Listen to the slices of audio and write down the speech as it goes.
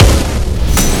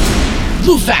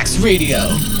WooFax Radio.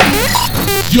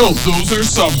 Yo, those are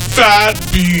some fat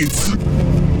beats.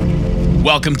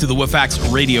 Welcome to the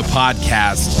WooFax Radio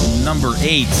Podcast, number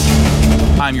 8.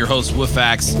 I'm your host,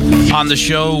 WooFax. On the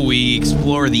show, we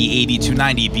explore the 80 to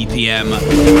 90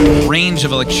 BPM range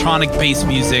of electronic bass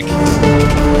music.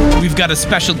 We've got a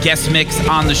special guest mix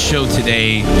on the show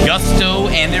today, Gusto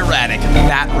and Erratic,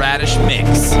 Fat Radish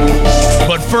Mix.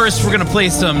 But first, we're going to play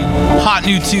some hot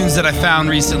new tunes that I found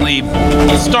recently.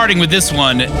 Starting with this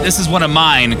one. This is one of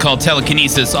mine called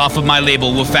Telekinesis off of my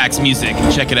label, WooFax Music.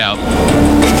 Check it out.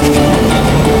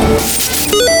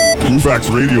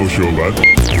 WooFax Radio Show, lad.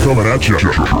 Coming at you.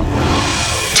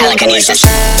 Telekinesis.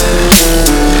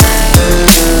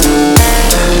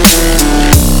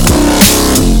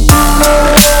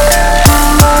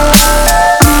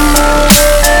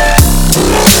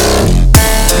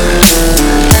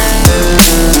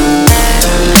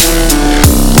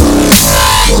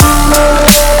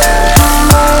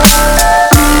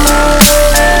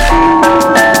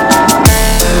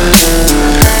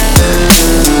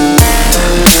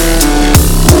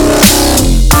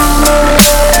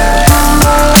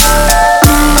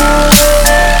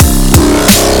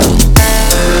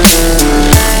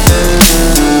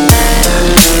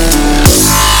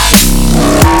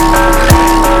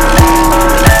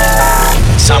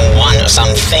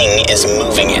 Something is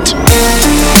moving it.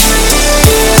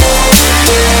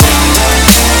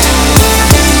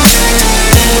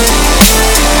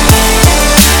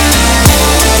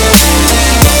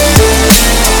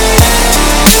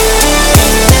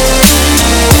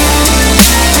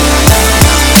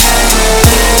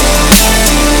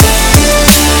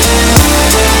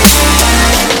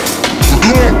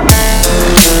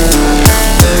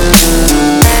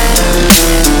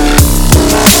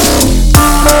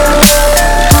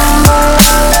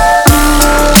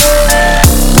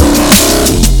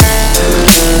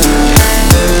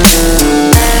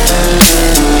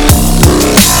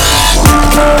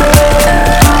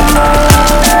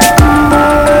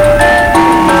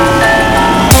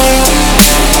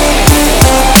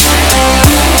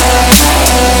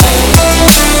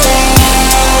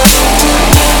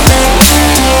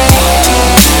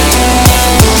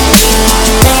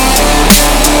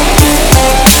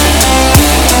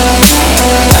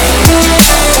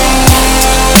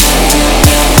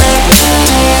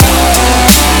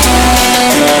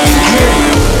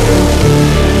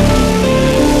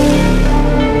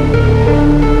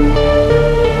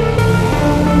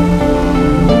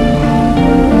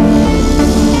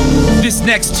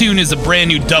 Next tune is a brand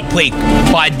new dub plate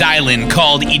by Dylan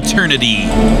called Eternity.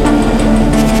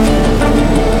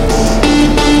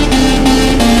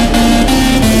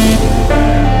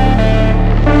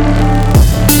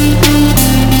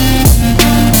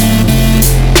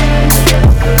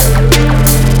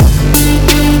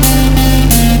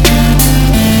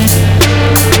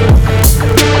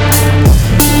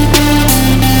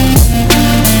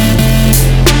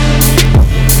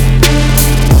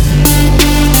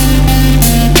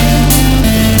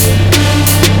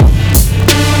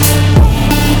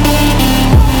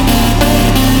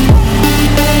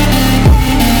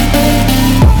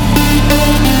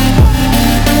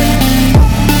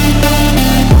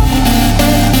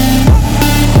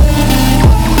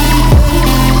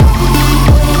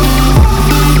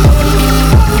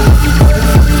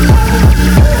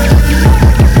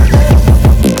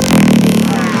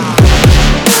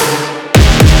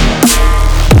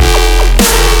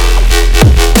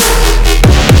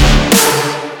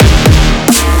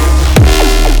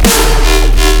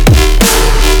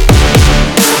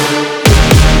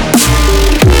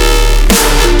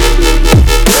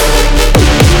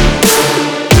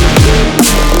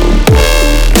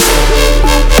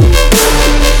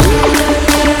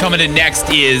 Next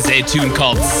is a tune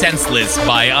called Senseless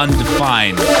by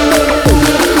Undefined.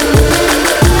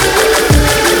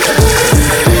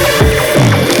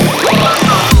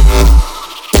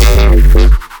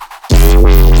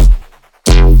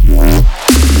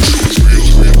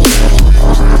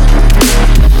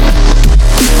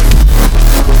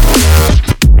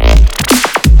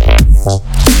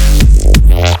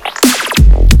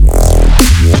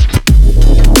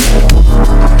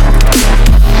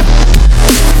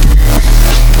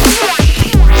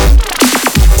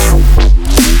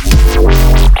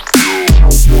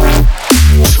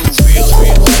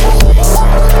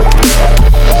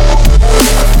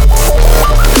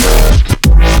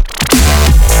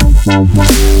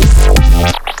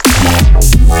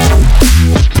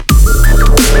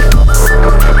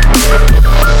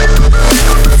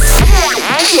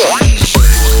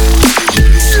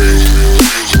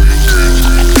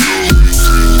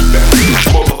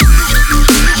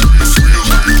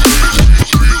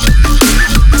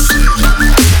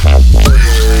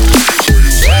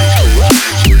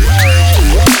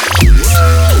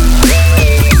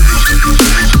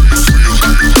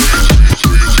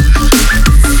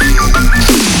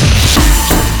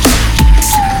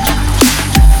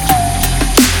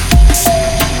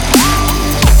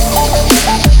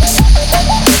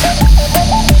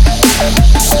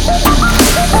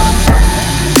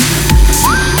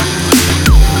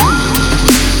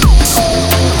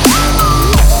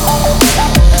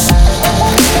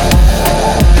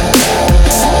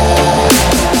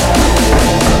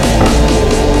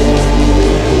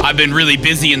 been really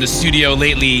busy in the studio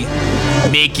lately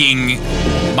making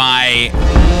my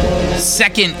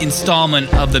second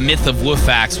installment of The Myth of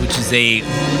Woofax, which is a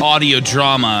audio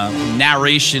drama,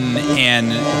 narration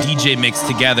and DJ mixed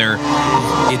together.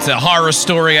 It's a horror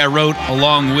story I wrote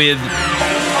along with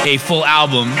a full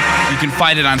album. You can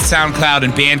find it on SoundCloud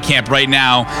and Bandcamp right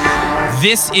now.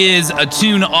 This is a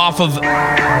tune off of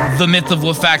The Myth of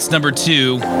Woofax number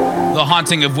 2, The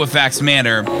Haunting of Woofax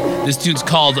Manor. This tune's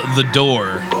called The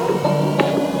Door.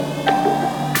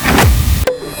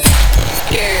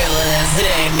 You're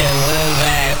listening to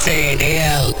Woofax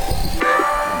Radio.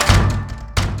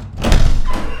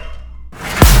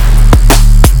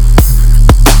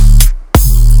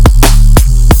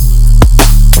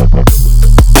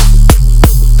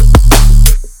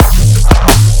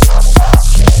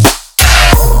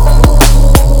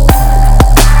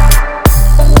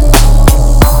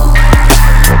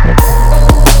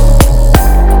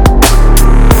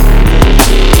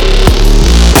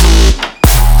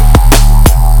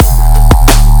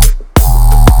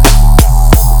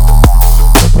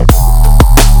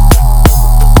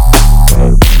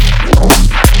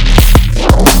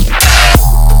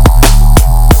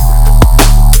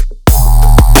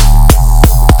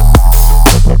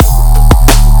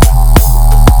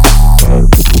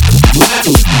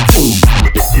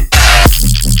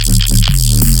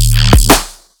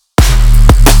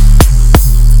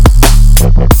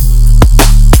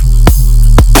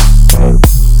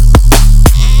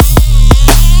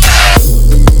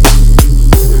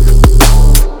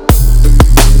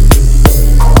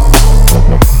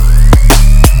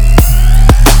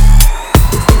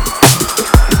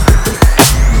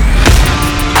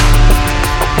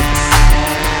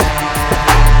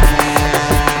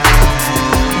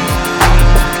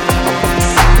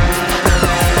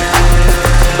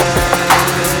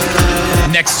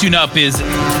 Tune up is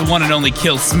the one and only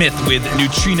Kill Smith with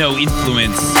Neutrino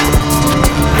Influence.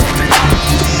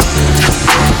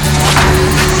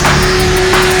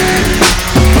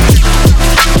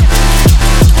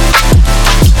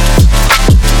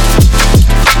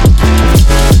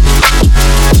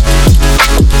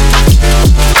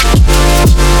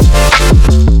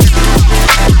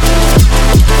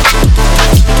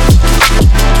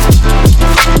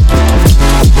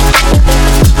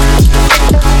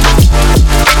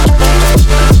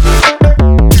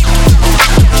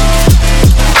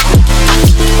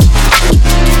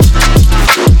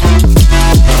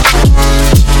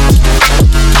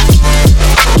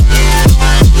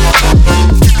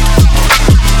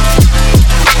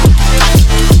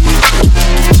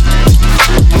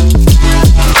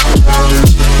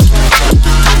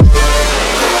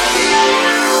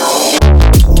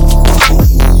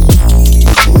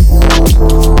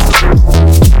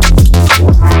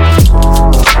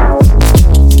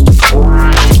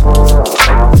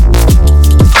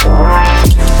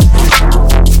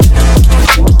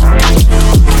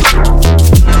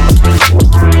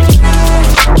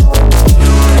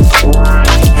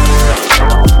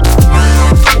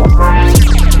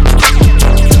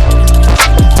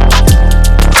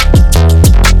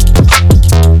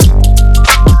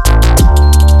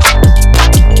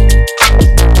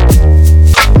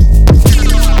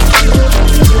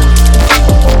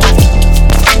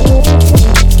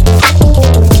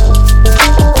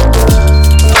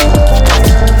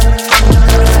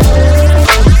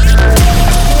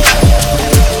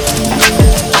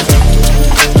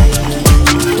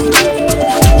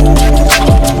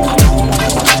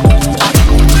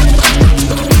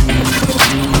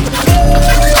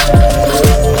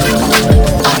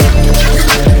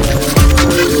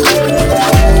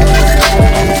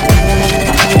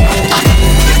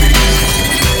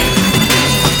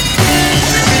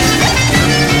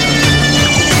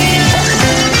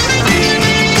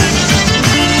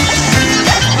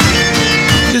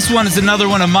 One is another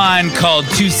one of mine called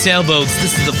Two Sailboats.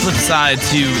 This is the flip side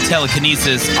to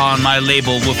Telekinesis on my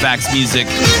label Woofax Music.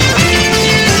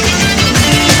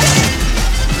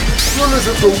 You're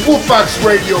listening to Woofax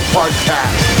Radio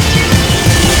Podcast.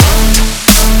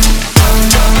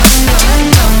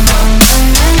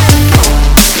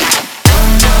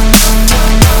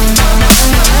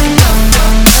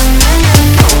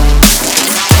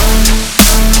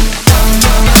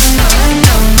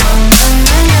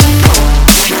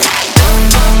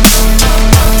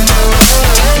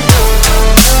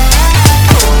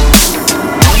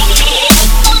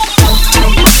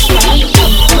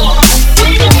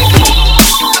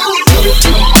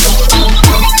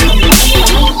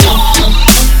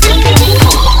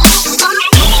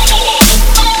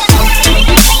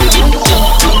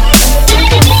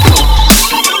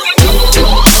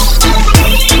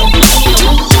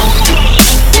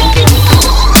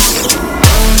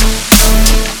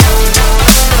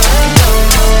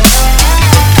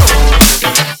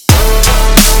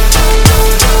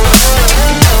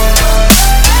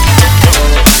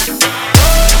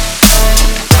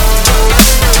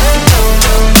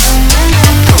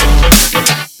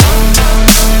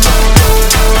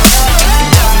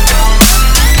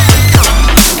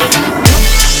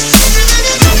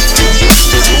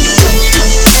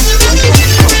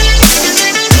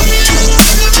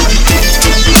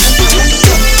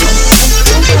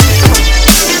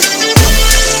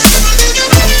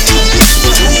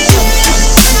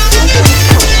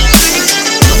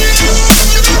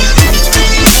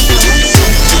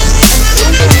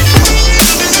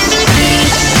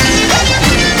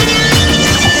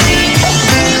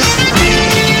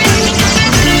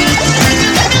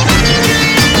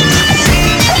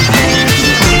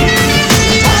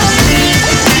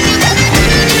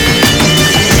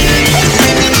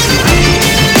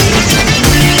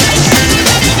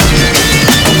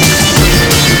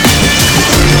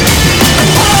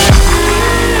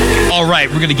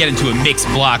 we're going to get into a mix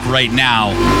block right now.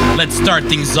 Let's start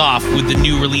things off with the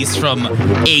new release from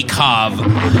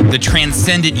Akov, the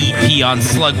Transcendent EP on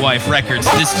Slugwife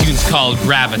Records. This tune's called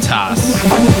Gravitas.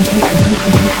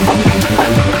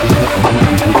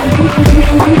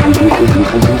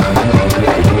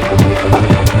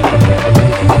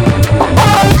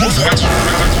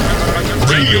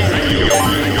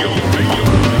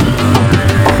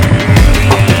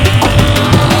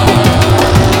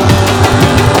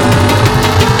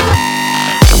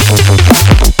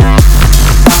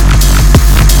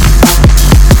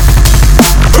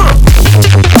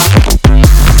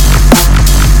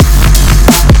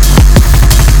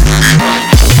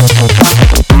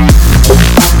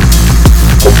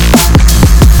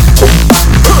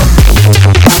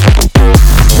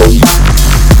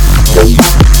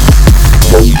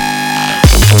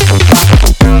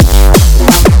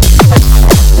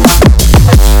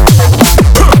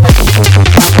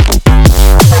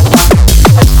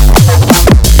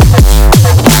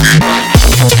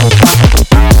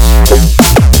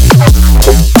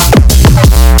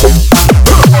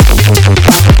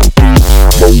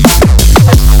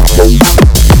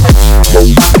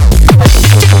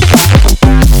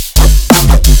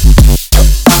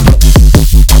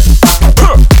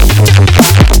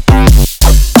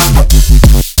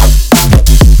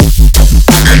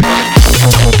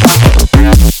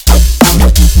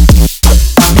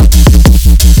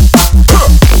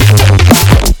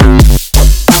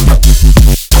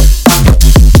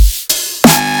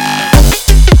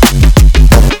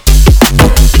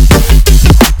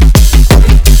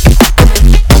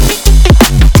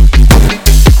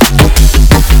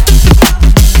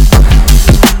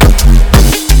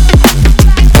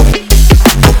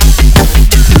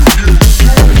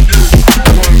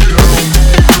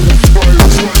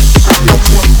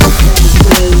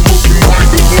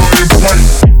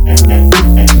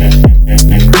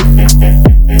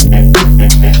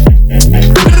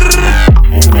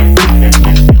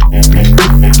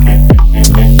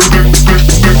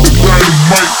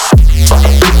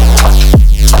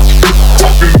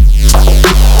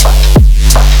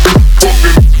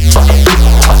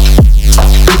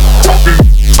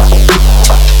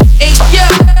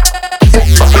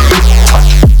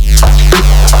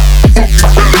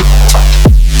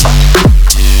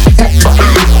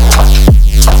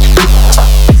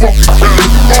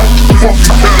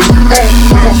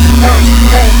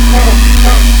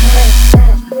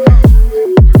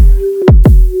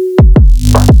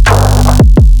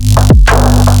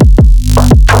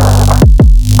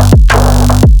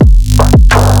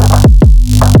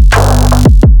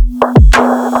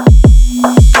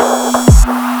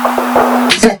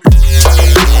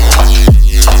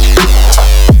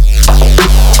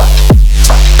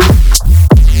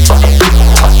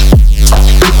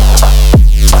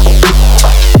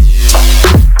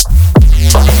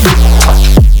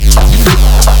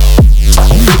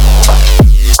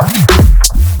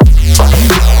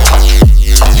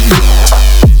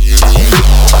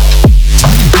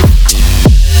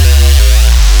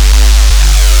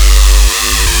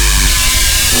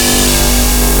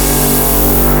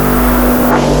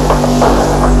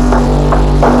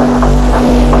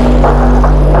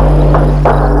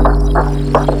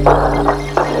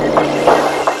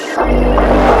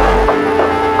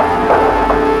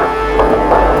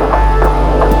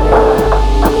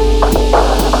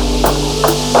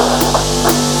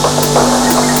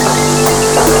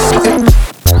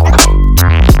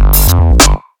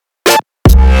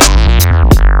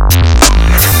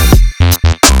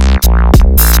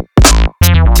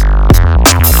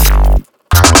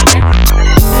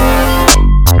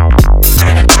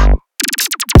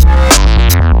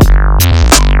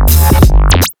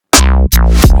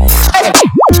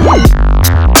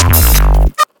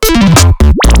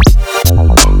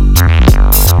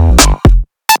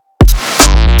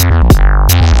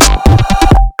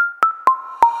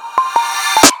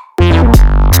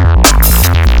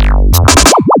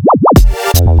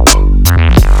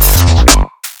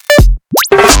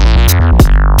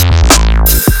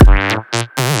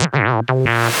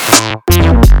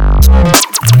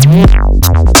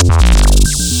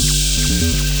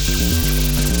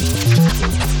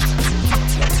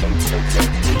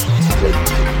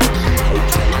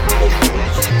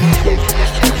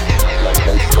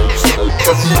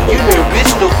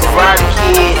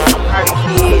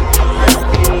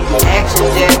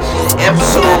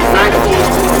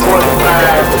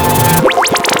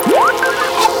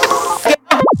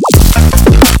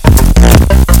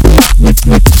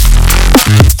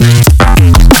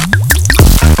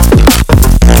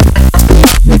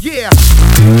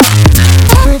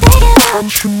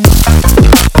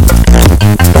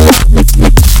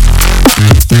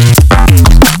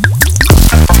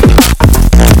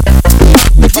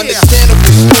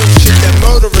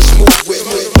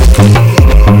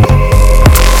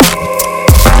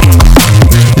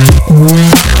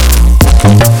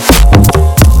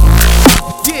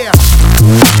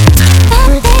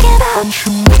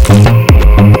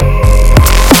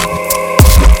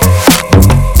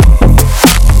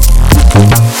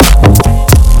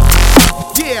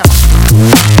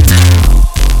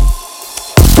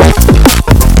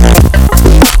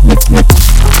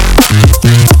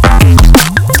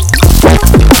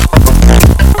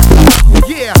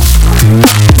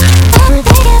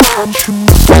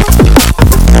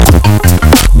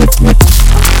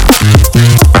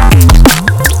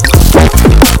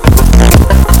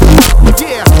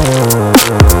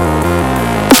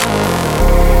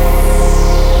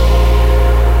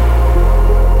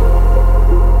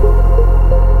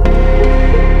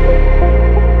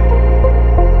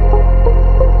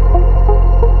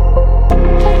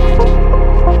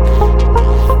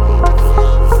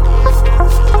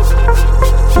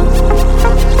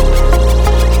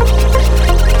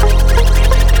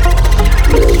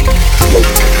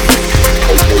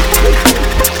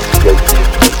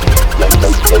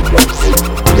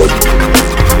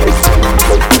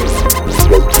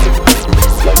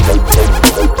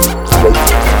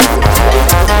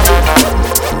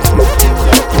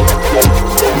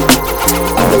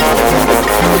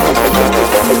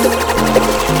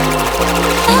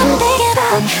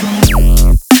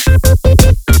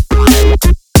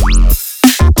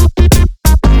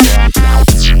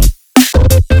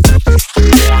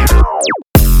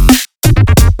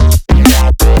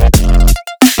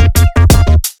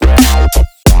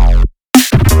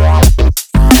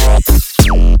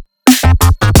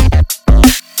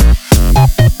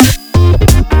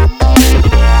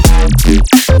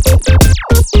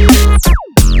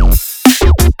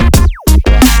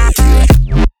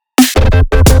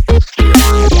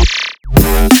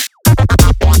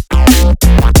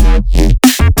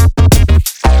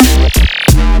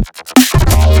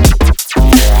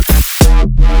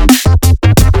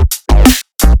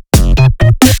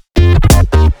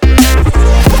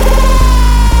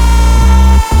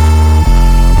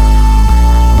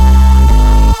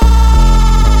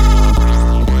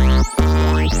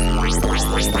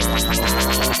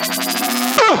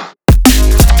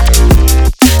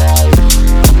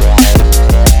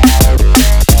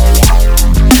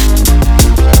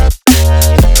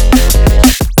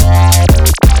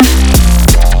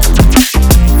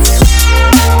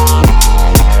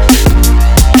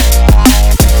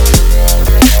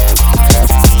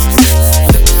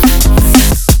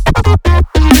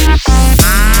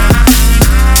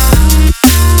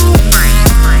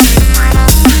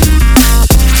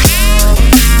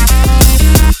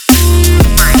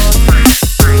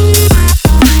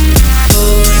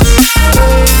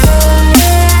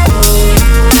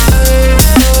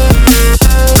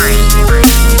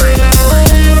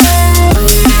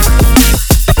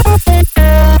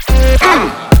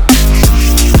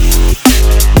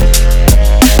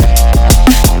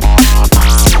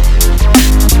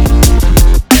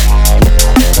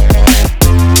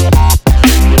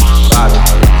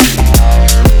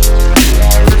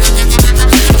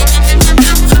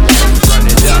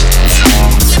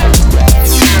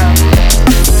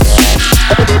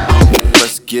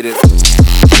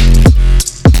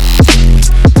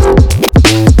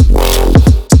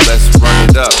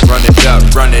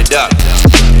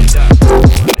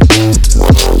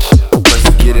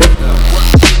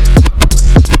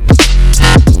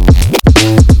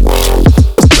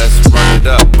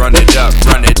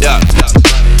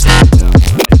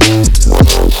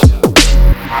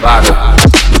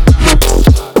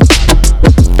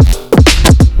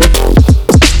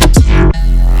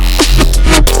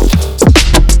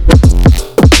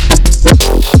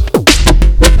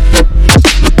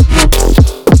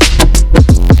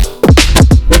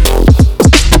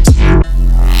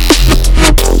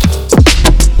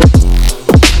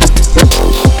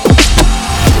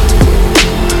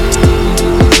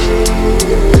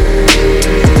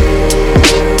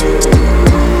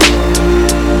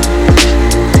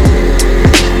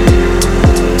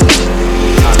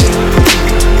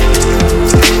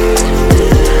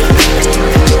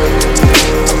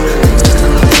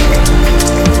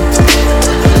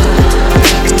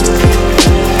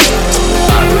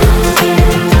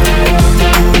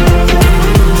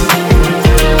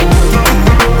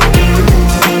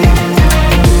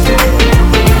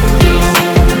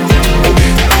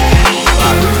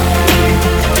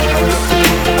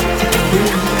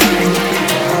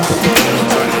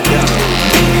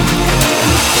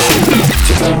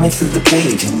 through the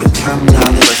page and become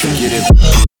knowledge. Forget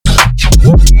it.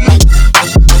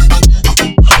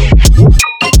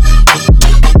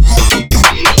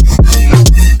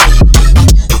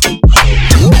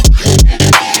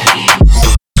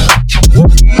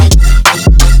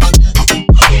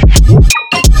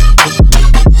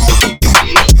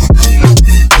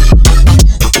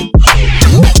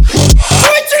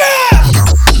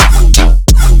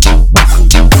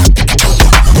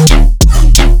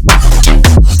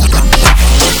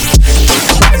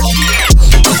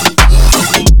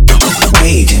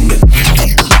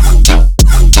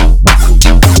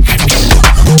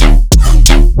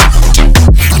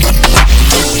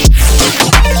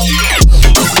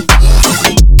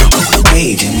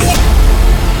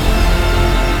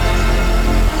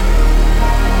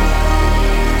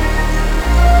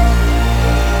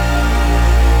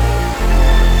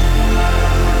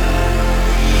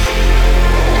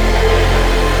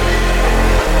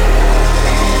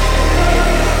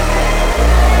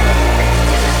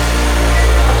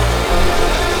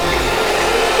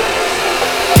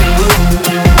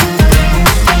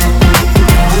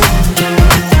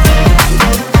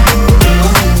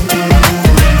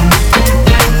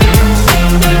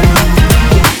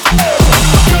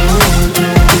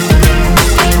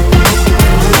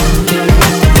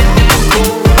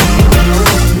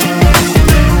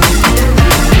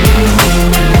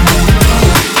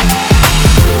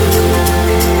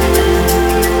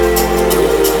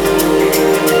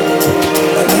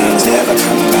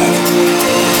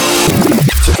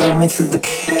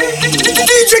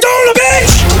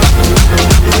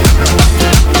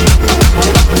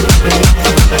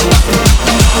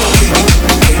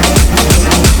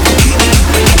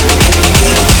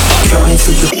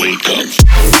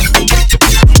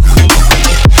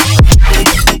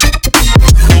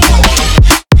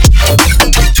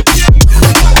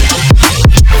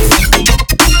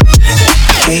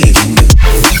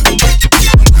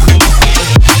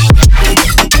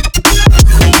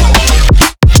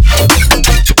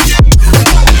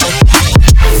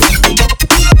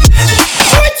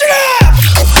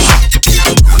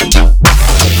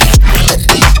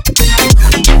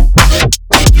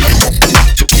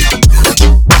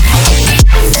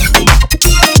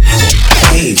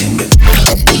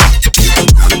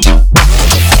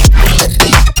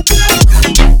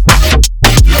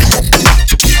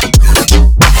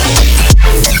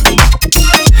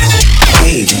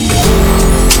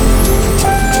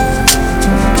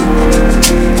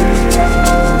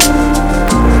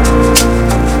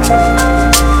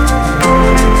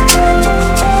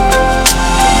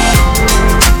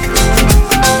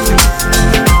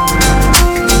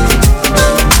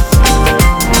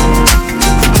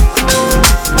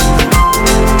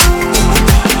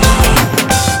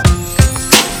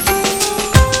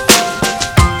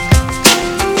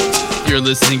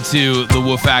 Listening to the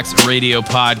WFAX Radio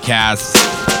Podcast,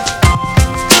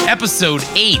 Episode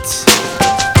 8.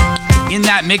 In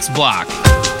that mix block,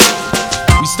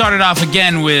 we started off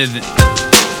again with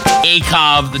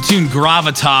Akov, the tune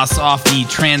Gravitas off the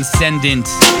Transcendent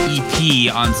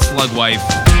EP on Slugwife.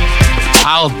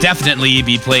 I'll definitely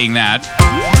be playing that.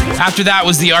 After that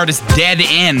was the artist Dead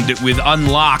End with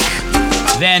Unlock.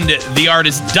 Then the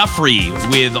artist Duffrey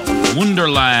with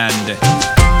Wonderland.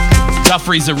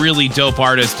 Duffrey's a really dope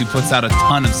artist who puts out a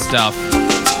ton of stuff.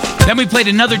 Then we played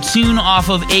another tune off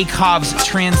of Akov's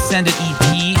Transcendent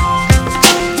EP,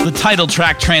 the title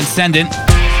track Transcendent.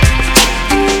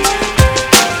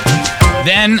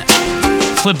 Then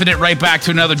flipping it right back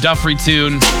to another Duffrey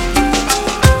tune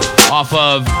off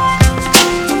of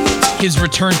his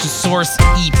Return to Source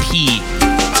EP,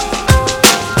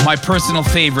 my personal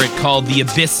favorite, called The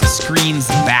Abyss Screams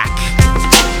Back.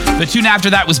 The tune after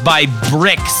that was by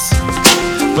Brix,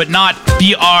 but not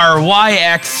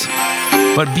B-R-Y-X,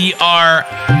 but B-R-I-X-X.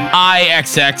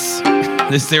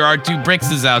 There are two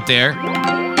Brixes out there.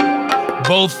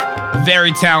 Both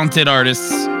very talented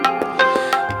artists.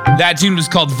 That tune was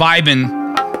called Vibin'.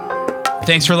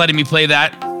 Thanks for letting me play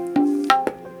that.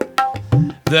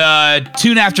 The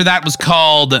tune after that was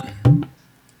called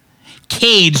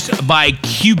Caged by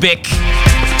Cubic,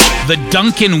 the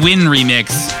Duncan Wynn remix.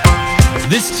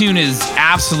 This tune is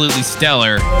absolutely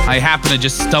stellar. I happen to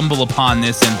just stumble upon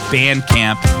this in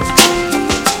Bandcamp.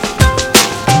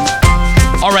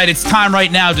 All right, it's time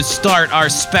right now to start our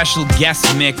special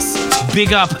guest mix.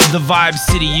 Big up the Vibe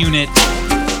City unit,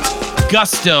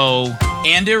 Gusto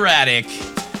and Erratic.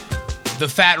 The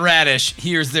Fat Radish,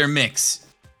 here's their mix.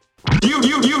 You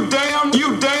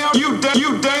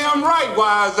damn right,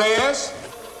 wise ass.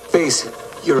 Face it,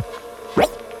 you're...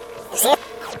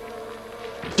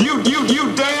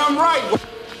 You damn right.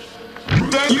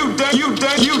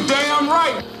 damn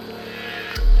right.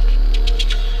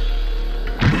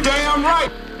 Damn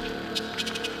right.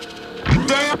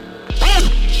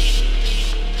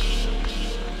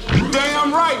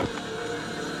 Damn right.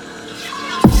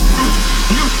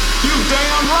 You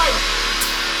damn right.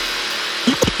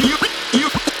 You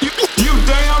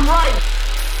damn right.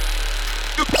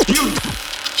 You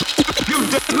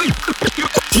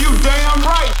damn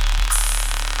right.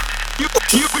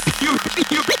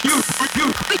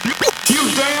 You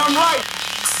damn right.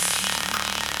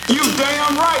 You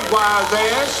damn right, wise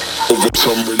ass.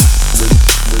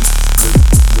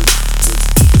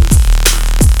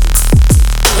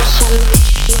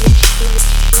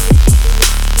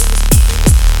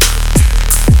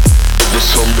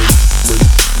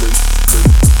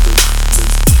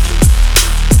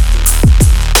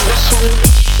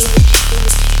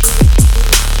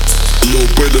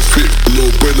 No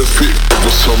benefit for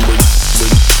someone.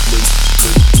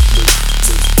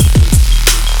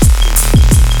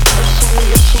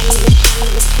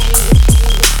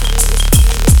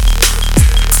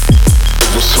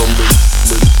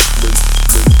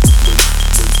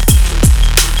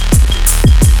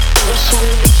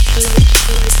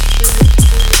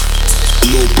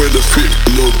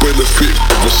 No benefit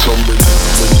for someone.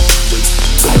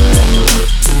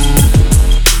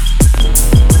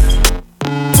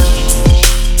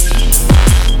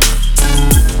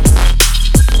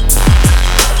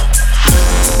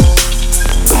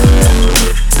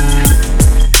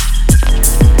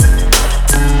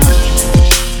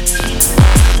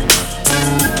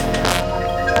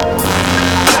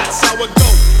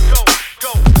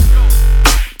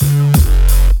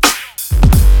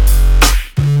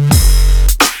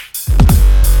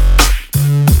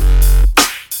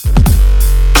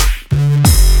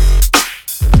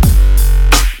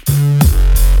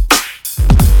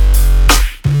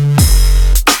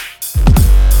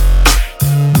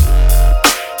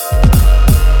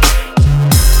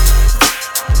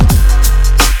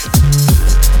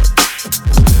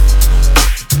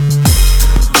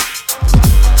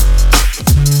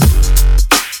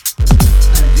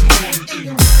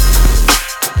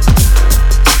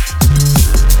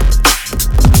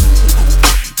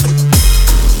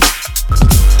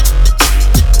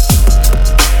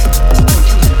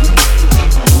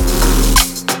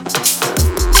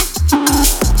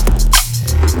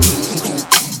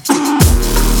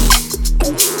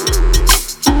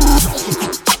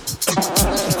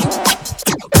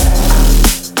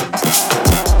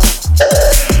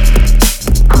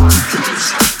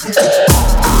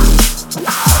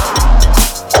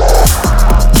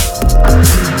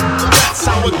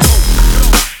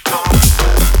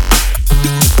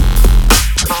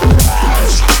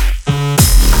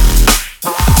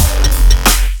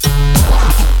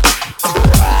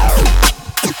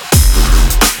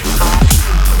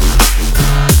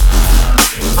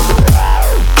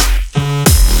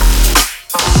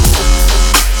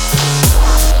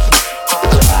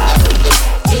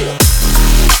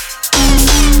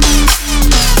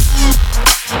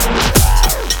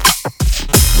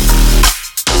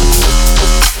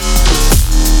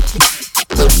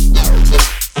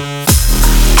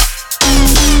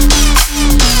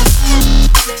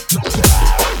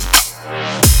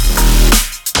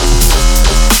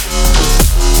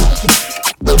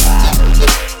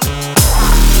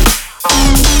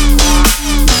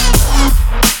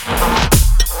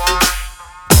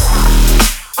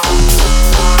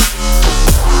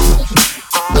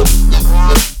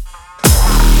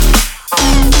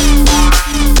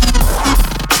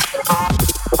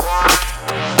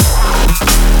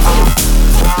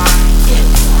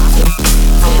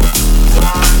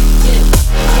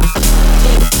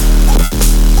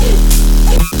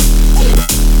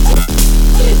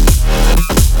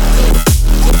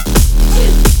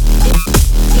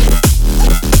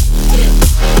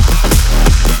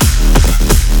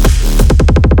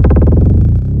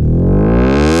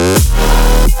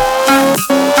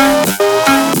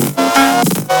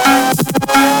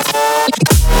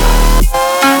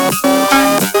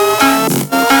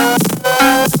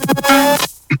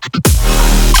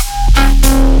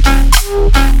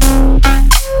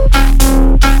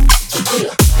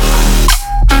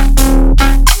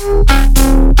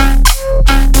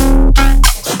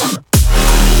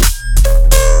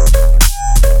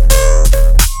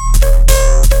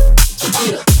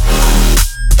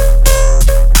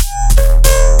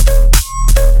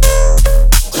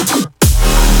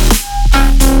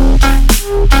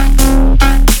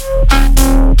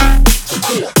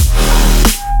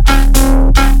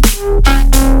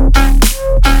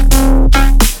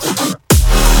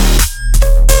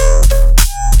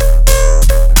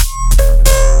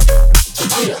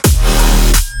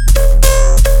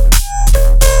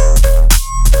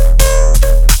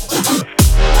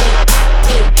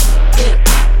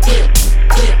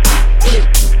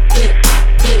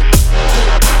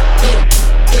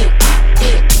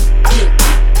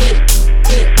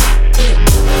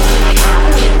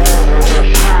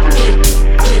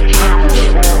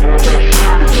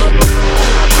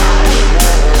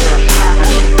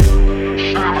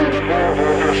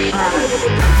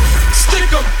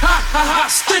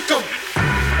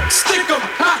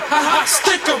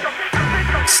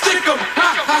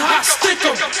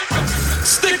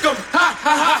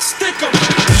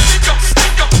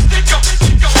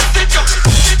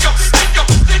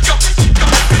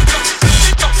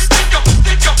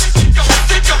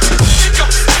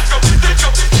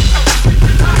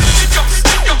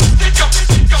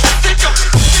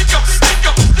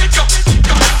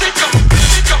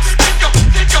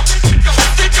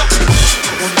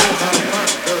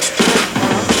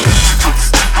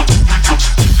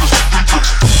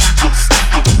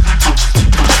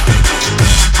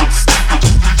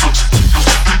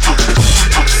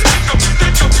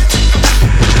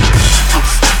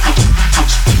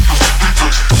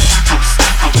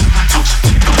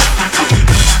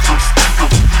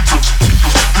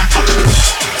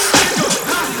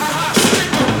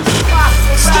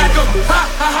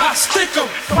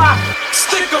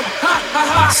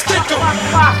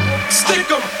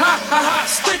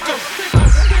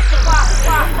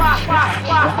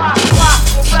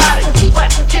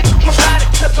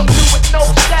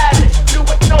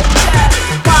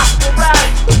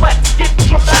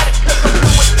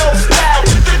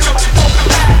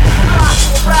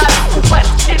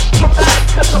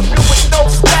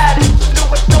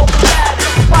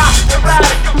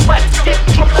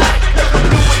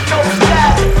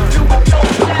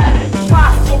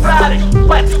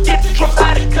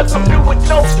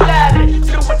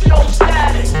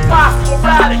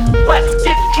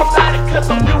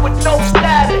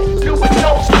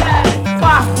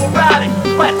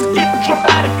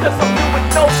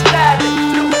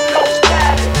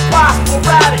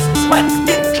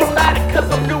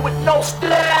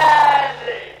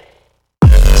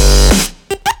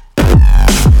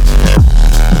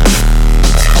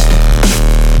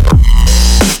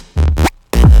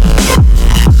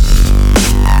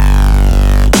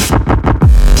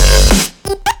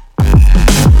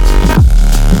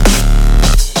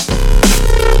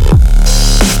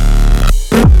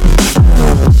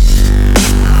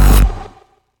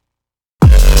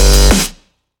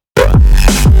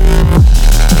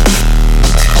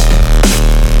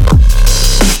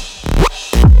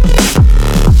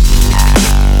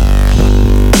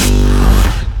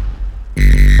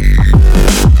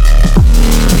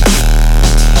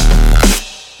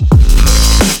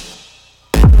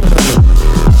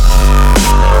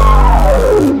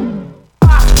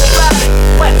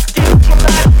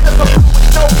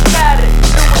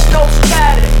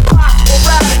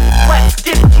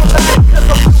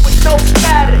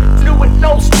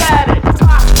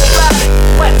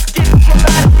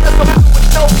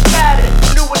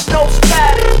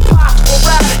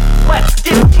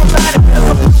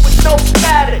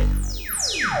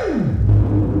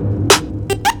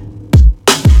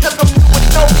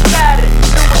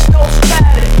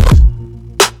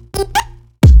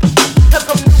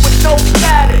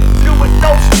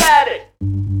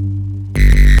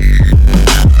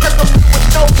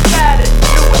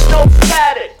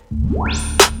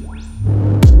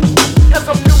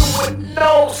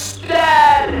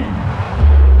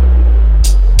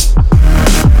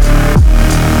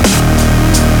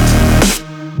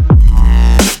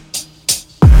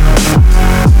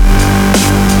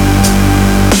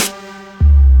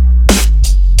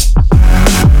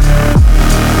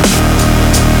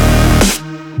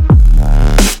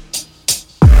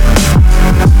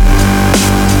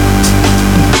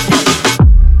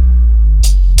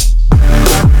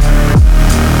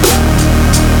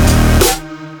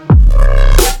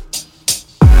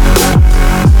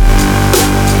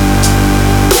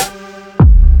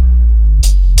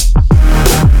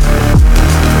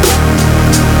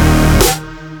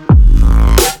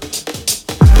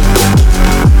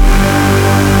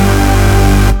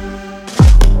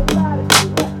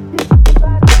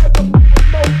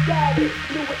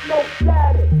 static, new with no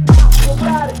static.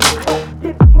 Operatic, let's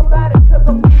get dramatic, cause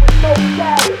I'm new with no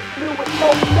static, new with no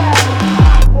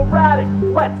static. Operatic,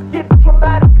 let's get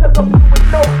dramatic, cause I'm new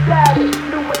with no static,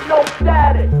 new with no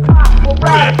static.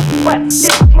 Operatic, let's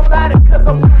get dramatic, cause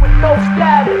I'm new with no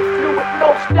static, new with no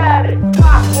static.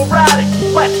 Operatic,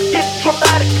 let's get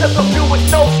dramatic, cause I'm new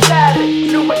with no static,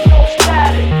 new with no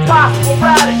static.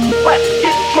 Operatic, let's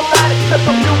get dramatic, cause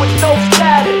I'm new with no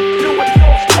static, new with no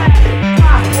static.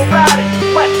 Operatic,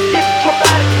 let's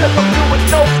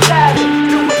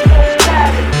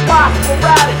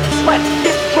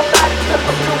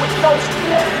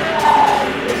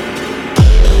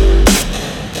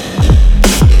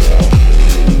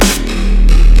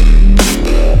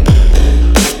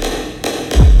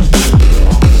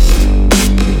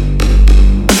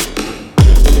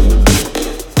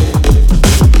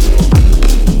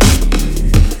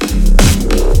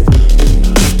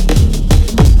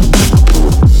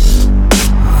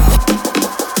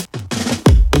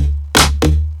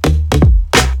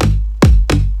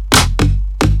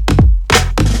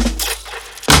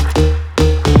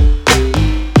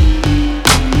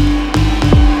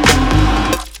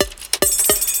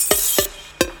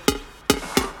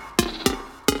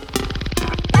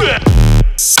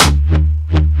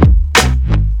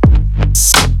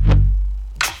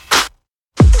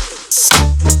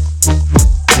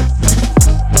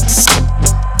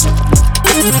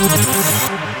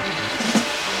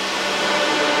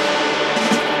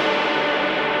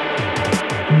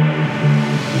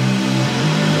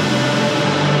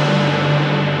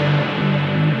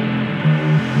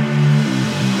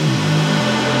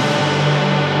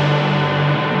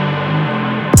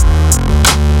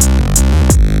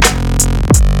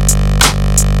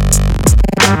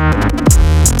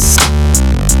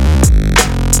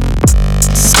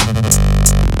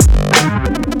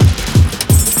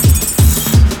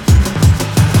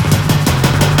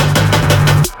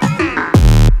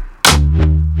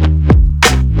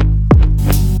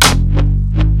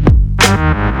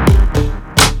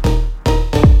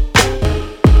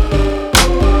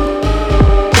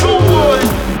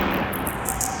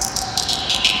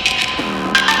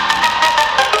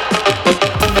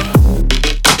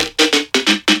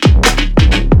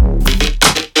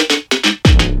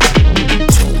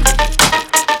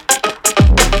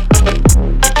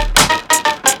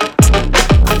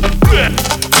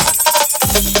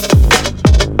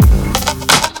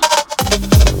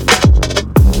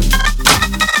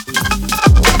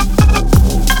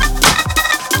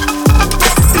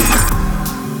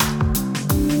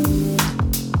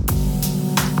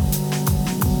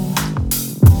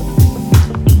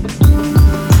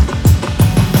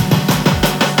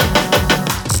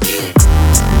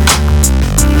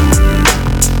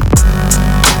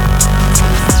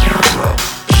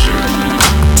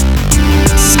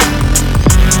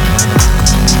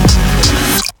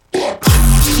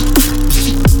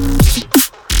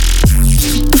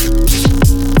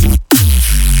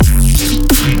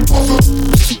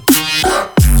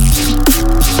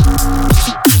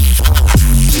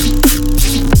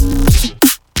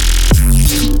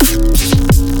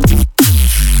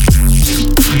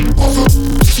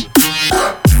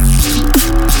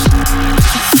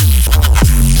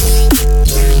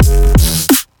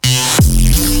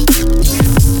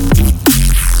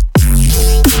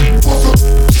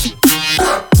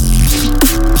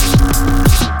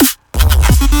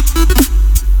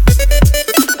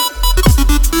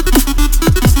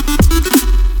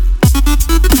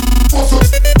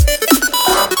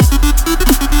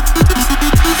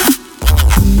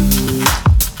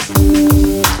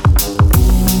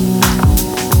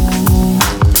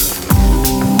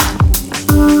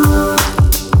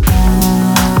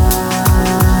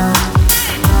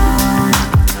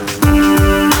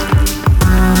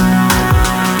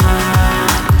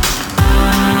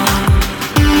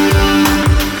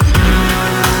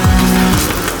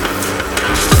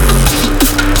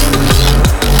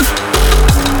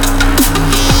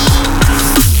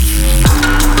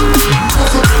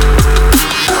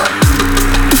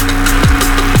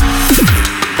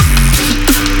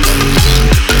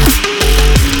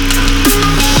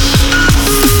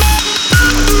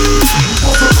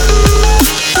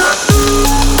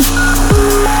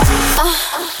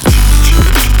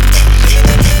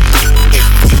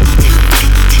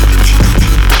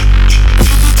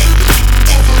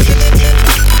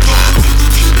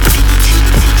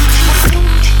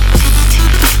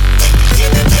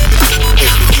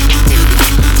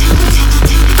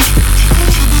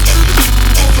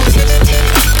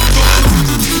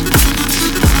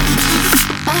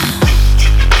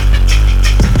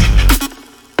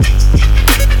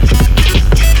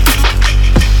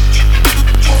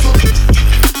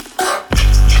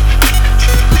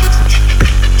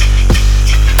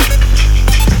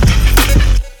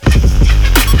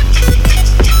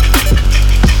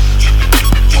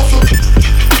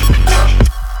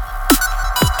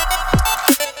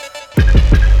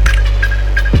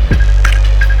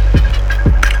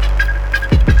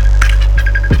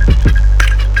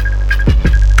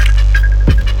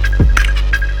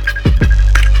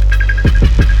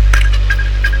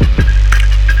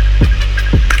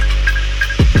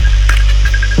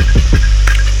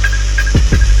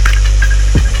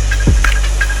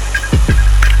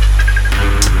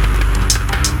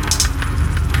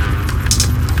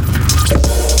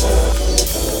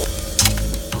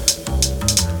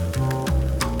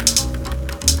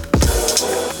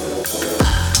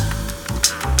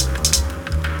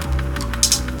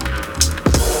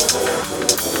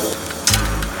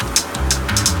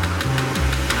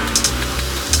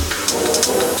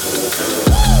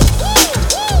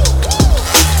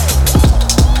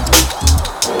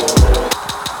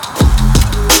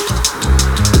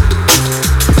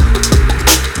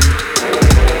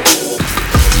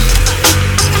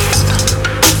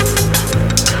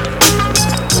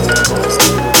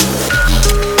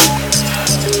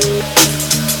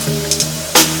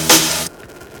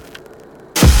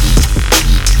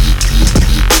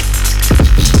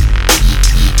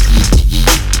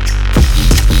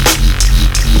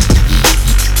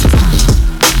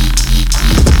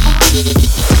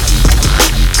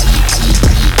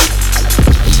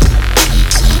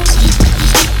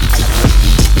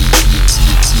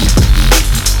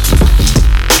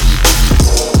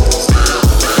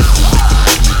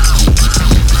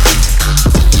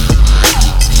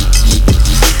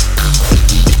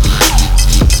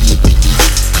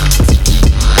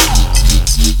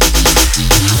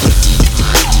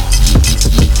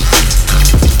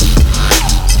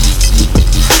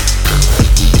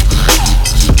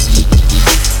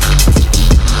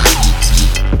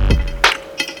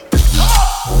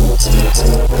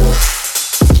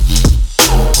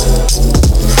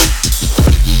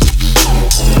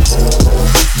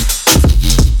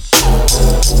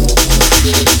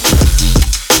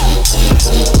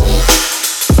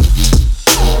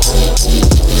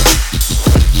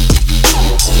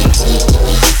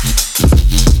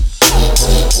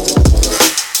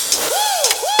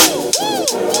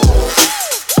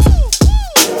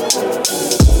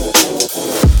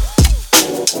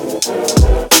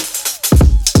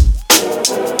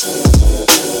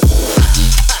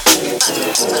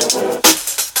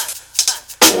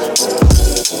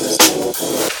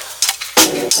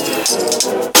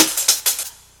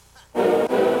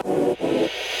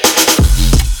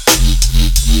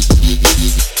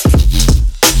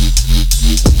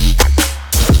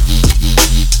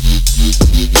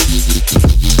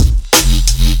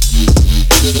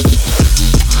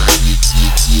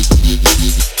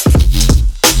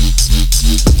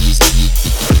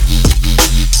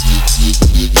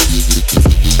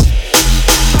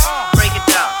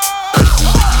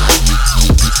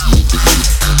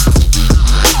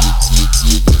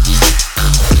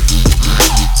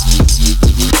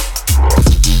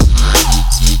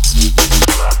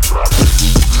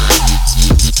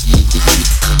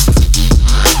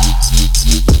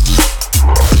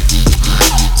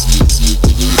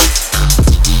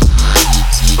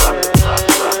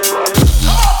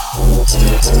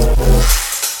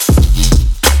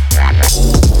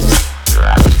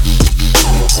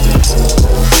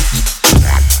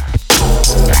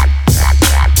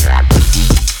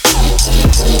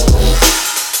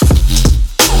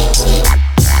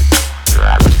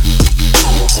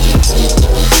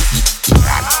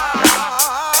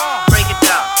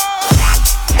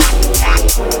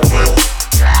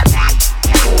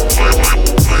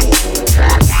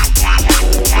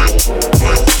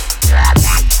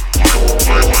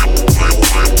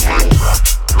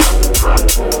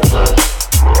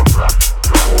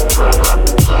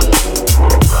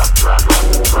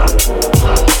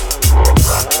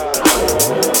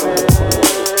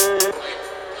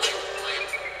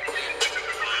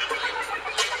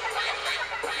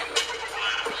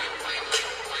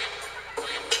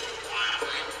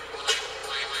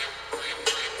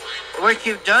The work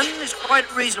you've done is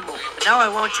quite reasonable, but now I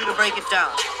want you to break it down.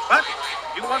 What?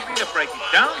 You want me to break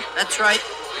it down? That's right.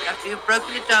 After you've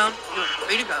broken it down, you're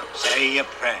free to go. Say a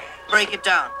prayer. Break it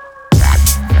down.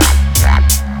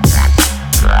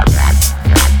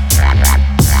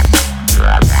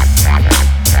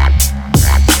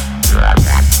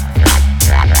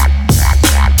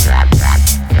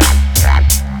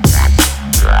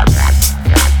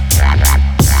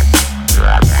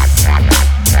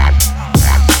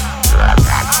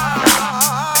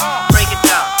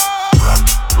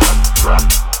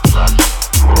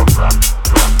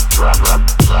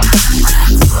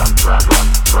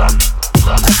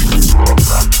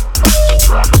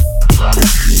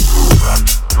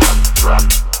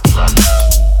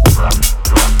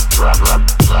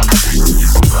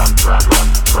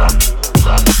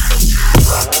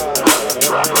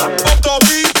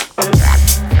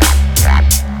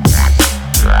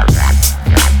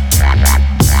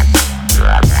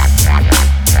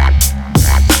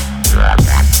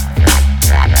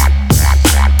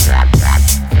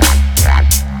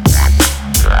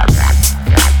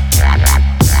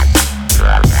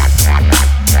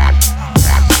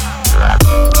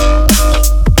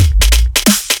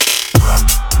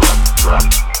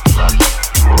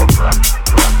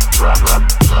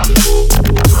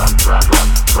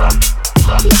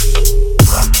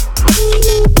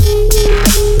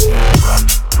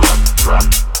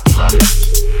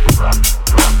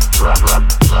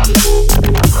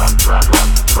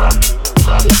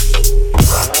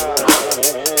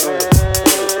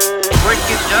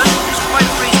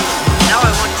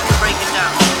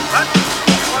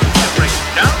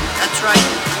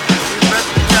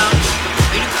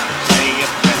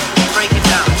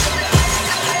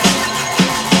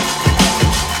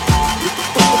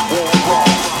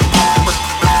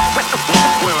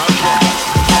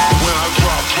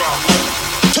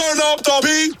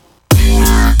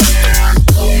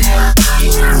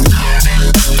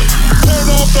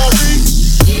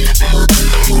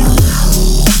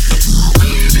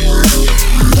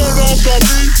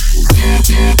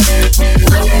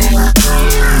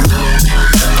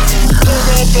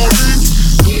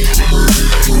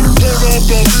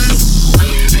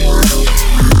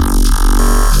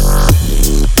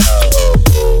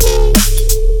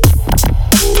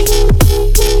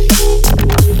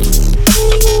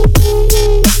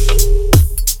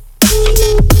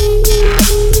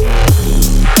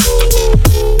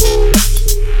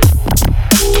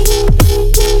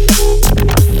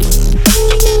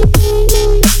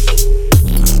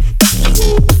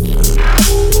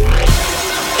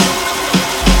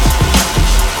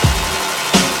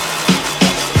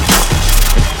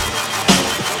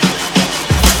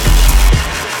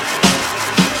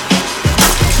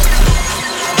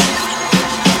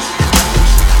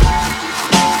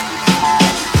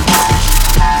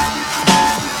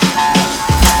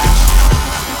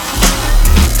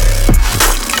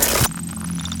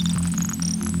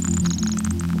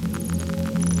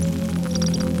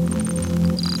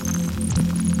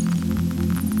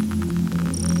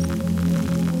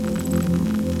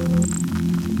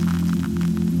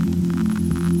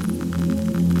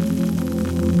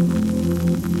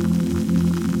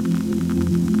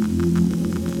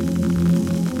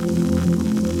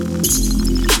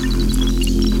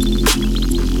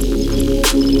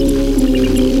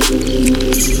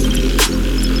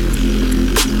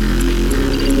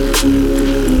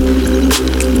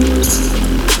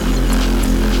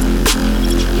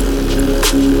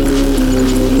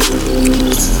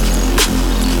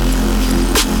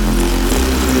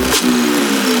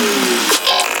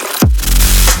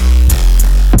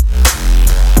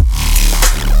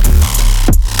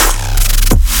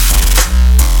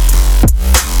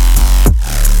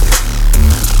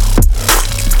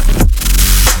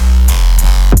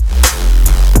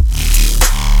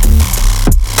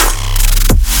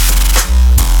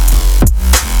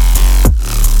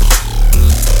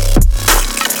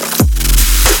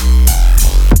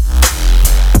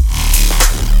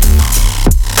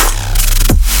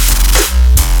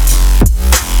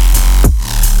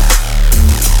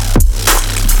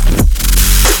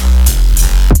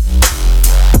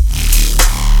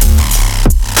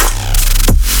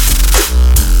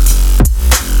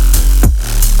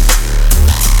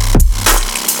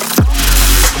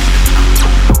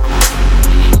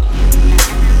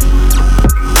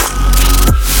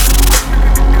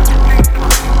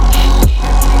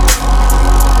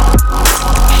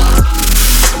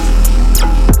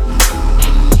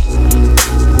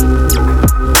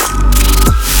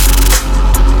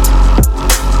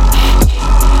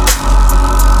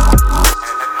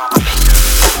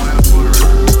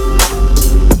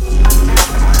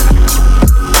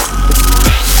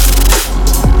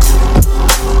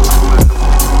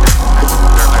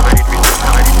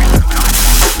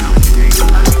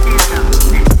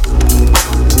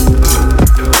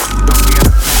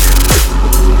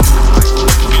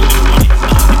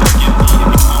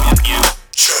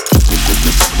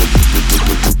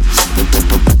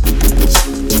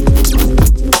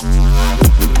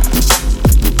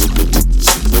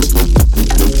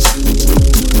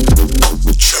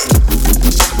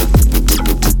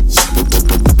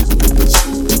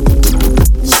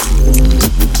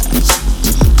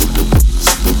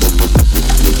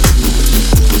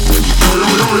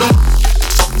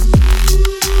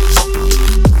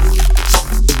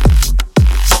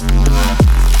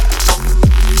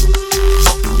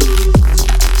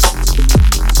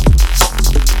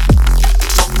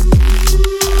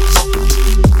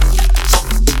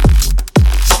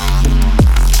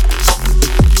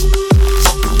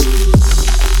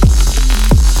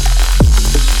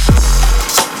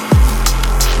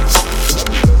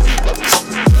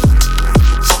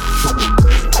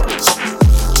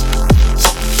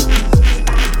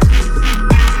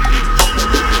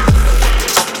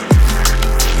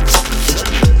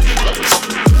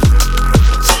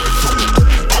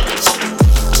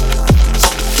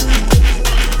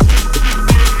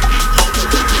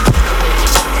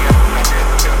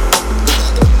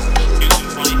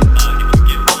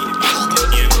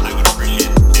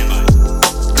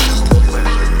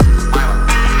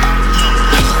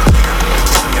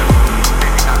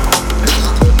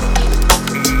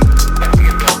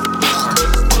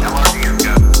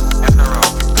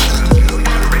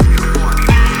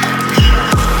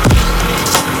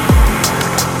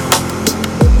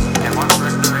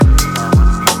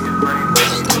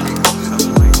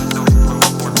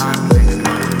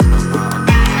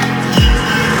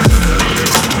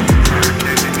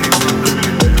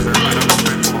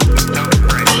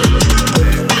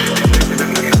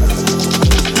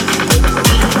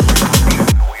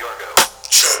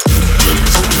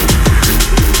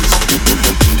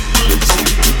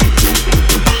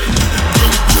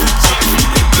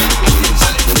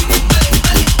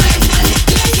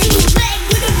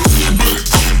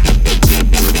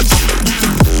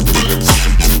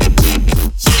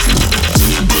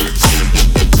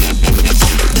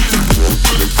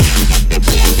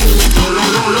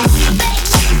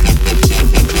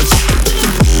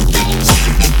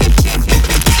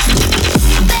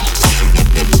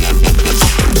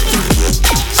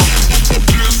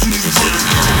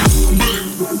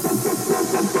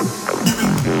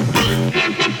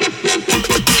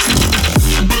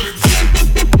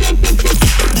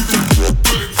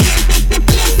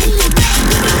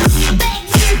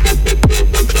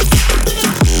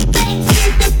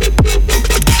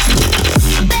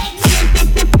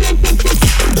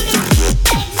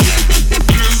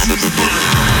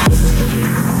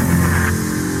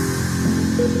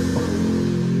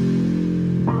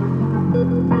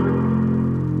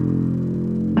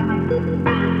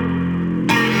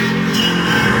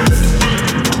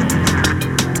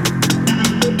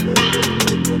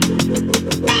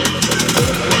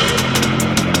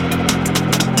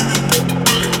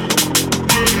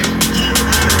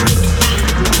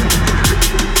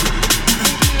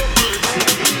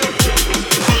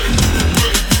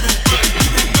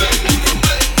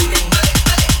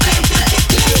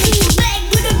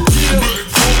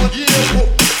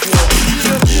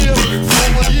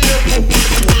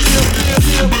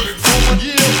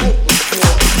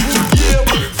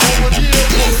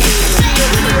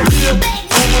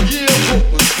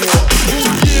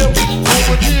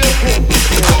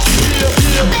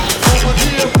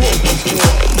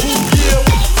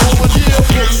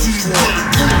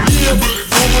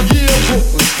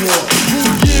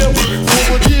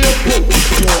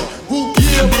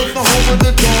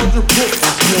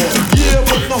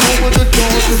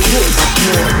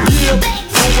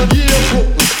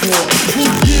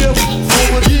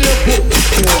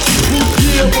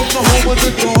 home of the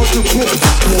Dodger Brooklyn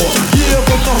squad. Yeah,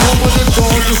 from the home of the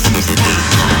Dodger.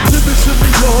 Shimmy, shimmy,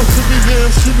 y'all, shimmy, yeah,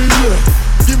 shimmy, yeah.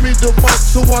 Give me the mic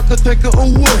so I can take it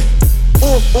away.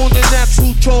 Off on the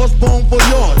natural Charles Bon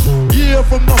Voyage. Yeah,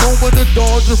 from the home of the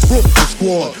Dodger Brooklyn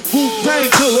squad. Wu-Tang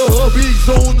Killer, hubby's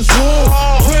on the swarm.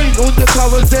 Rain on the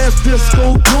power dance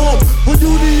disco drum. For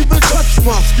you to even touch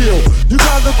my skill, you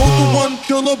gotta go to one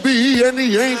killer B, and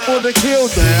he ain't for the kill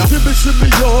now. Shimmy, shimmy,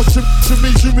 y'all, shimmy,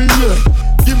 shimmy, yeah.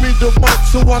 Give me the mic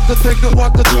so I can take it,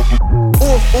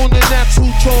 off on the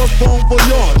natural Charles Bon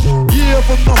Voyage. Yeah,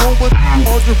 from the home of the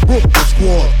Dodger Brooklyn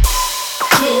squad.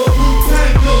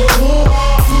 Wu-Tang Killer,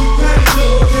 Wu-Tang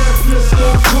Killer, dance disco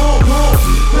drum.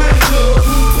 Wu-Tang Killer,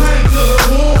 Wu-Tang Killer,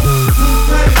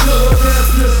 Wu-Tang Killer,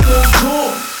 dance disco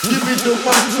drum. Give me the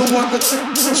mic so I can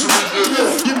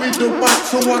give me the mic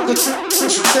so I can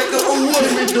take it away.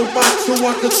 Give me the mic so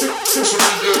I can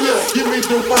give me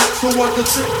the mic so I can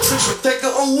take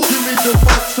it away. Give me the mic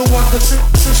so I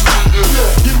can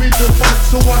give me the mic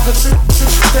so I can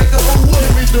take it away.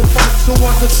 Give me the mic so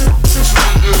I can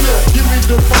give me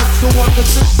the mic so I can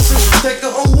take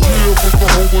it away. Yeah, from the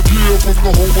home of, yeah, from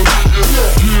the home of,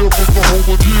 yeah, from the home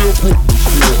of, yeah, from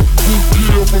the home of, yeah, from the home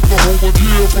of, yeah,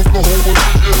 from the home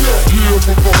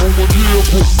of,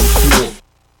 yeah.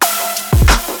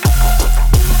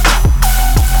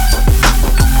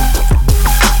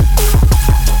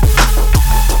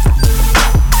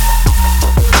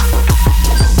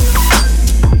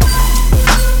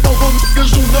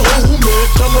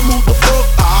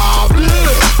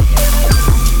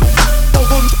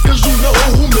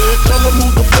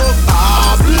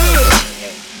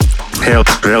 Hail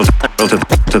to the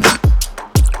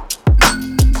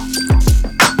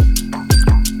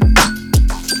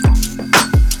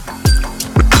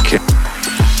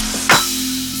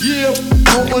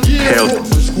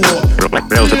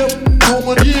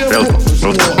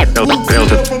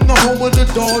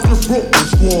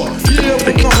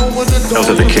Hail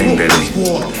to the king, baby.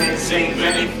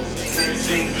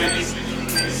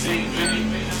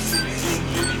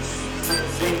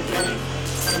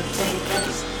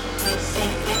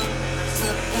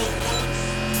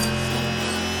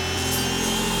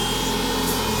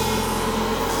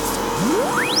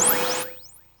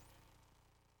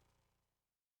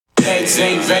 Heads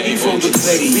ain't ready for the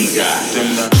play. We got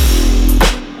them.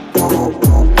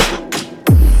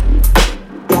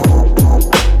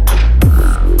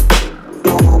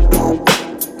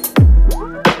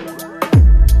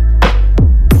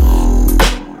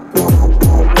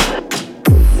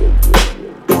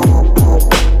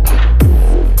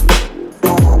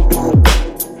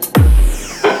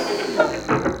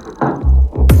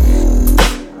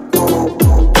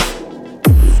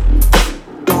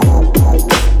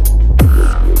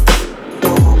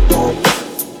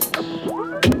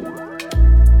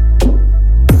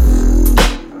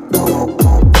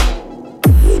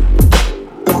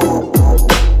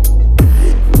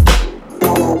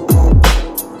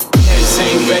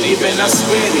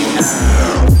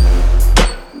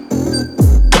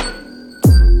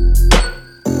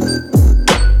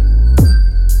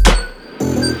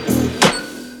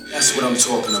 That's what I'm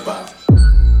talking about.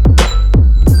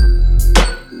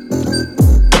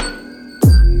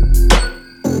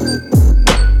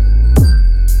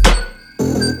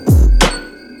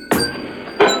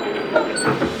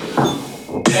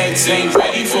 Heads ain't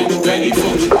ready for the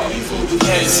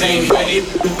heads ain't ready.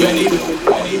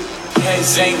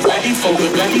 Heads ain't ready for the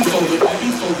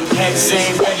heads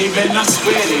ain't ready, man, I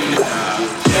swear they now.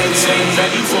 Heads ain't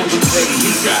ready for the play.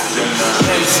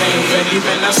 Heads ain't ready,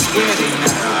 man, I swear they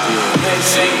now.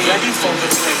 Heads ain't ready for the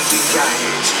play.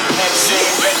 Heads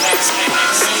ain't ready, heads ain't.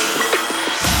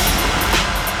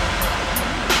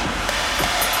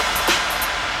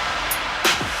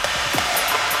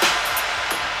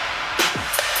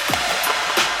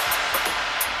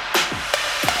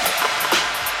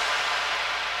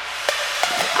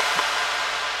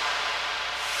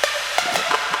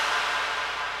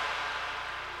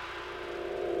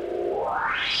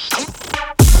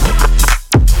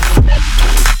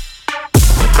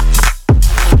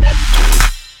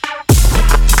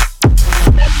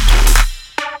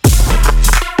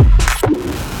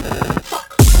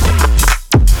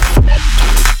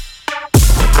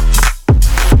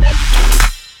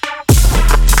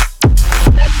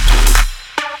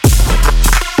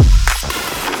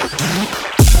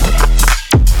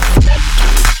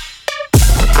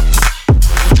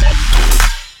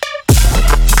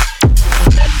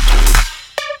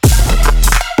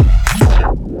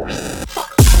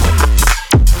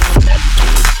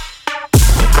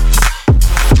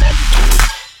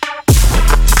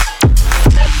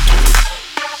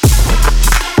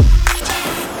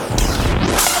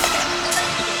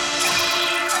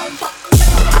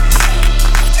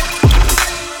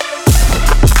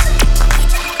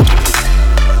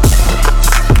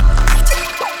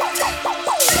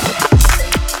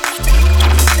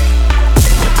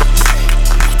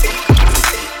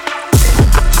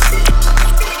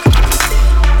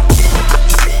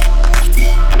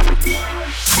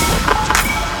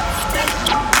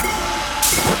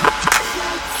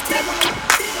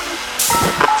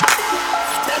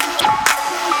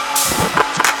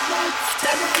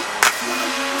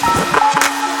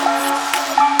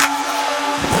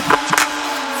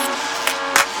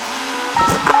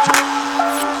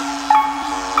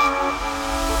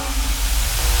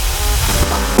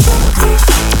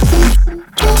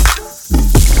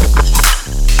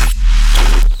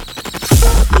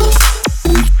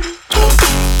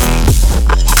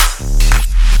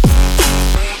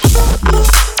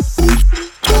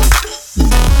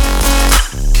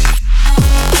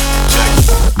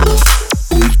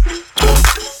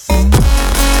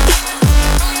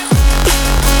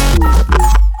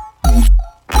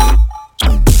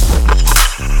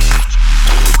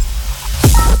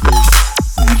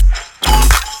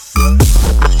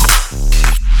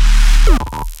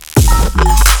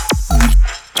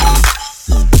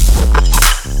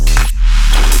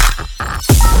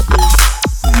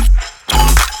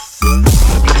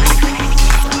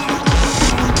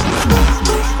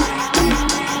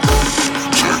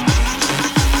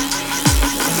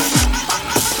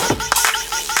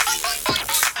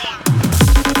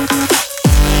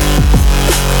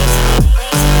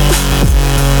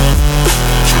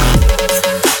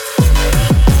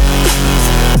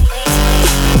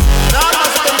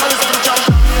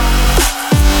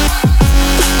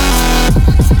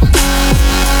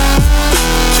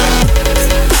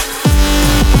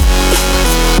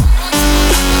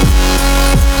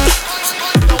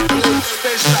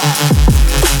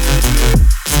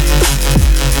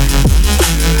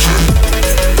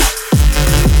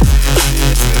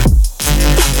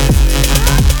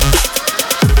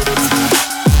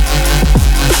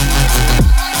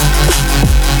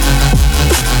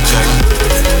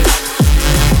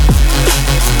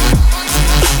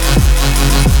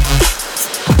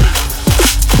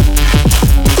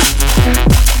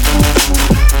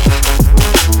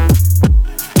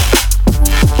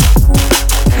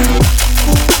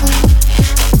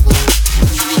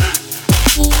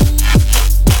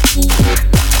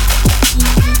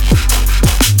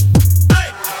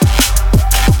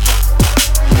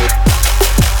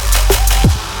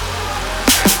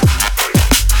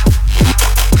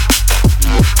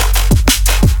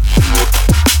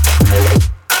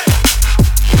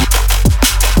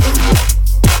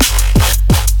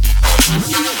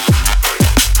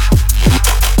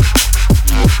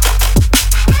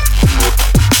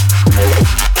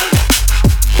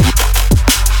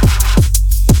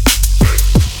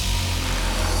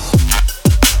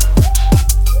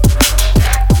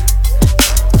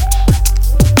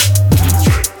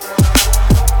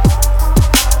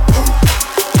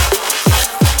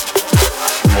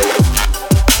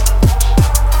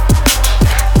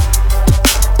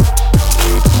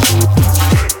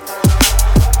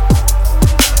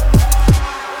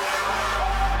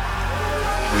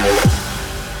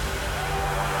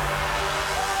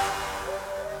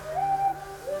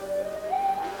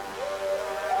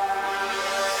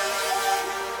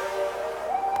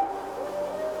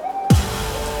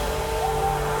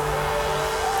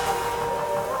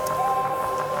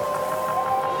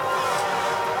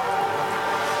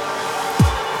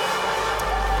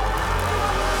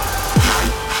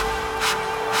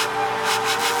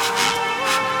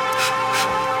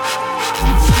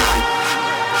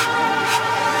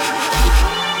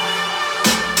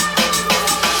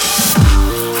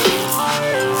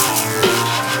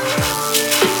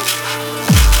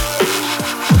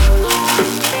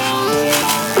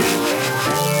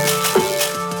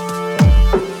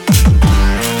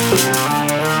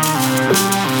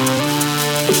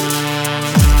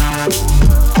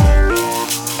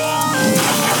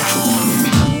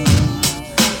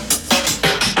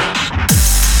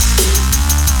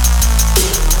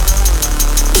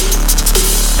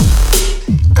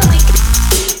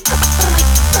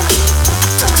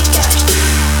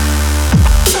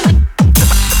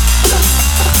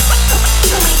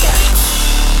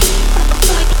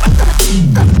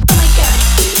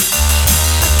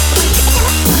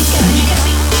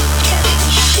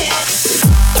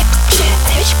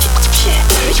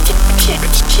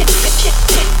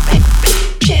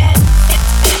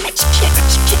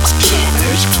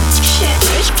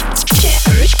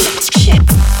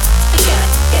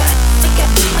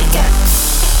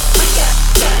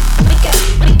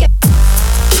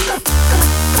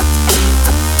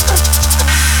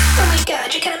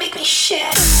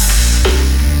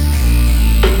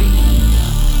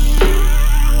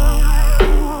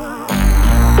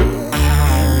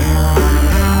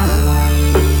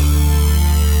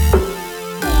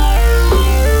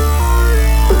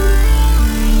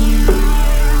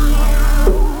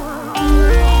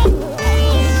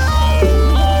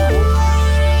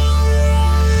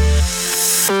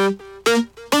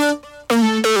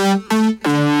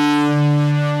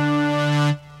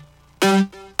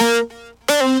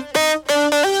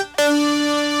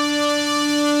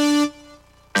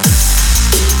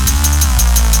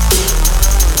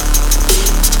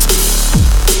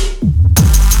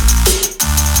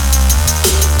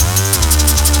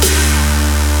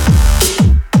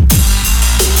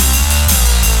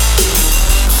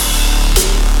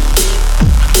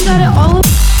 got it all.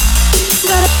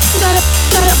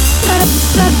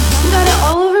 Got it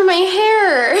all over my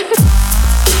hair.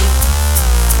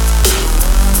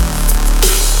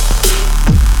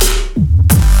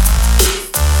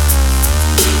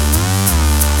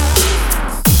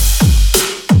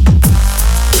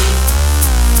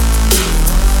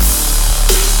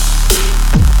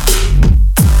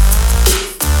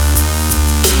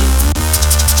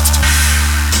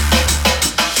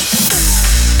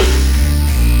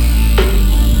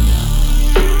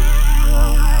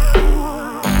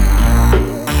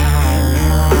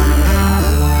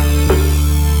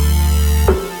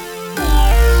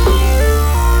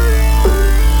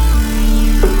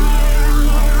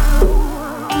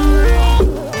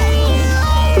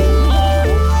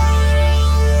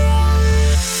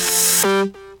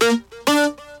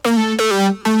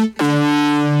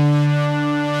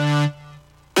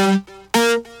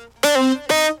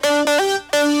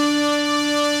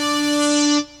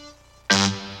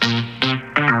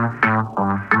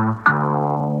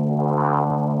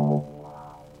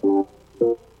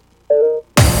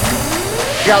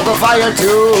 Got the fire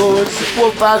tunes.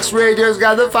 Wolfax Radio's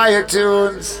got the fire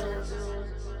tunes.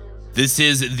 This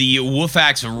is the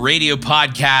Wolfax Radio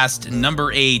Podcast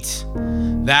number 8.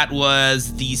 That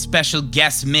was the special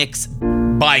guest mix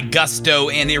by Gusto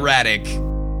and Erratic.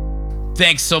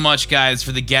 Thanks so much, guys,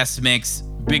 for the guest mix.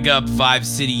 Big up Vibe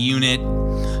City Unit.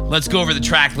 Let's go over the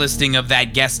track listing of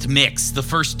that guest mix. The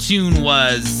first tune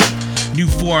was New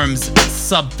Forms,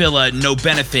 Subphila, No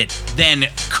Benefit. Then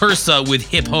Cursa with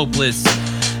Hip Hopeless.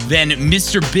 Then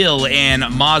Mr. Bill and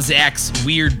Moz X,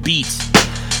 Weird Beat.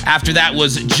 After that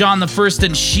was John the First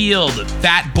and Shield,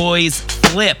 Fat Boys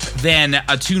Flip. Then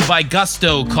a tune by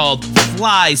Gusto called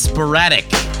Fly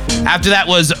Sporadic. After that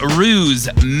was Ruse,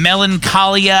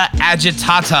 Melancholia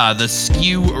Agitata, the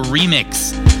Skew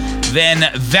remix. Then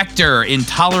Vector,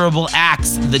 Intolerable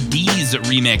Acts, the D's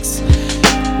remix.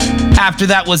 After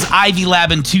that was Ivy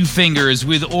Lab and Two Fingers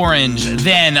with Orange.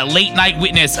 Then Late Night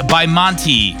Witness by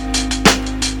Monty.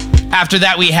 After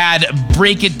that we had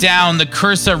Break It Down, the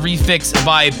Cursa refix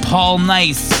by Paul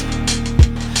Nice.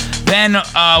 Then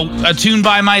a tune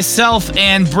by myself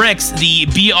and Brix, the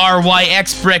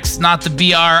BRYX Brix, not the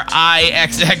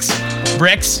BRIXX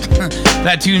Brix.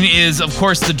 That tune is, of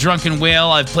course, The Drunken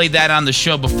Whale. I've played that on the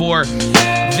show before.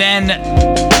 Then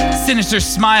Sinister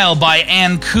Smile by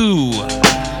Ann Koo.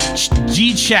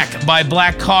 G-Check by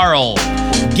Black Carl.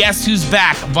 Guess Who's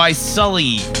Back by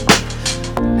Sully.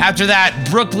 After that,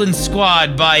 Brooklyn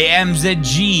Squad by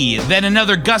MZG. Then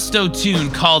another Gusto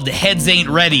tune called Heads Ain't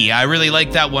Ready. I really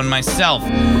like that one myself.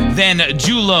 Then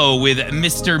Julo with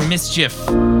Mr. Mischief.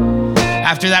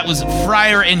 After that was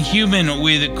Friar and Human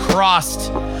with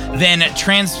Crossed. Then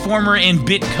Transformer and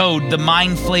Bitcode, the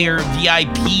Mind Flayer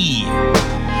VIP.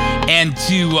 And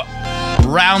to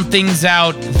round things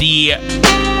out, the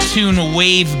tune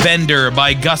Wave Bender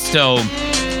by Gusto.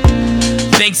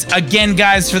 Thanks again,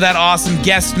 guys, for that awesome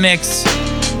guest mix.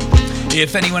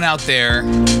 If anyone out there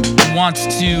wants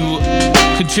to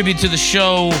contribute to the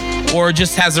show or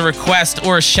just has a request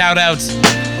or a shout out,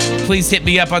 please hit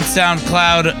me up on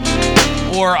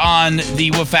SoundCloud or on the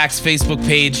Wolfax Facebook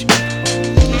page.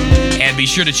 And be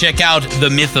sure to check out The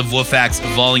Myth of Wolfax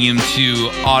Volume 2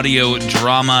 audio,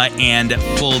 drama, and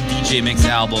full DJ mix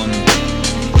album.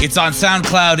 It's on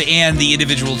SoundCloud, and the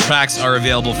individual tracks are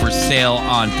available for sale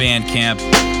on Bandcamp.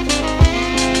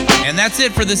 And that's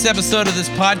it for this episode of this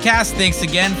podcast. Thanks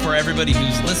again for everybody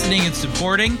who's listening and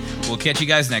supporting. We'll catch you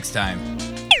guys next time.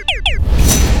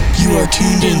 You are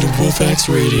tuned in to Wolfax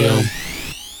Radio.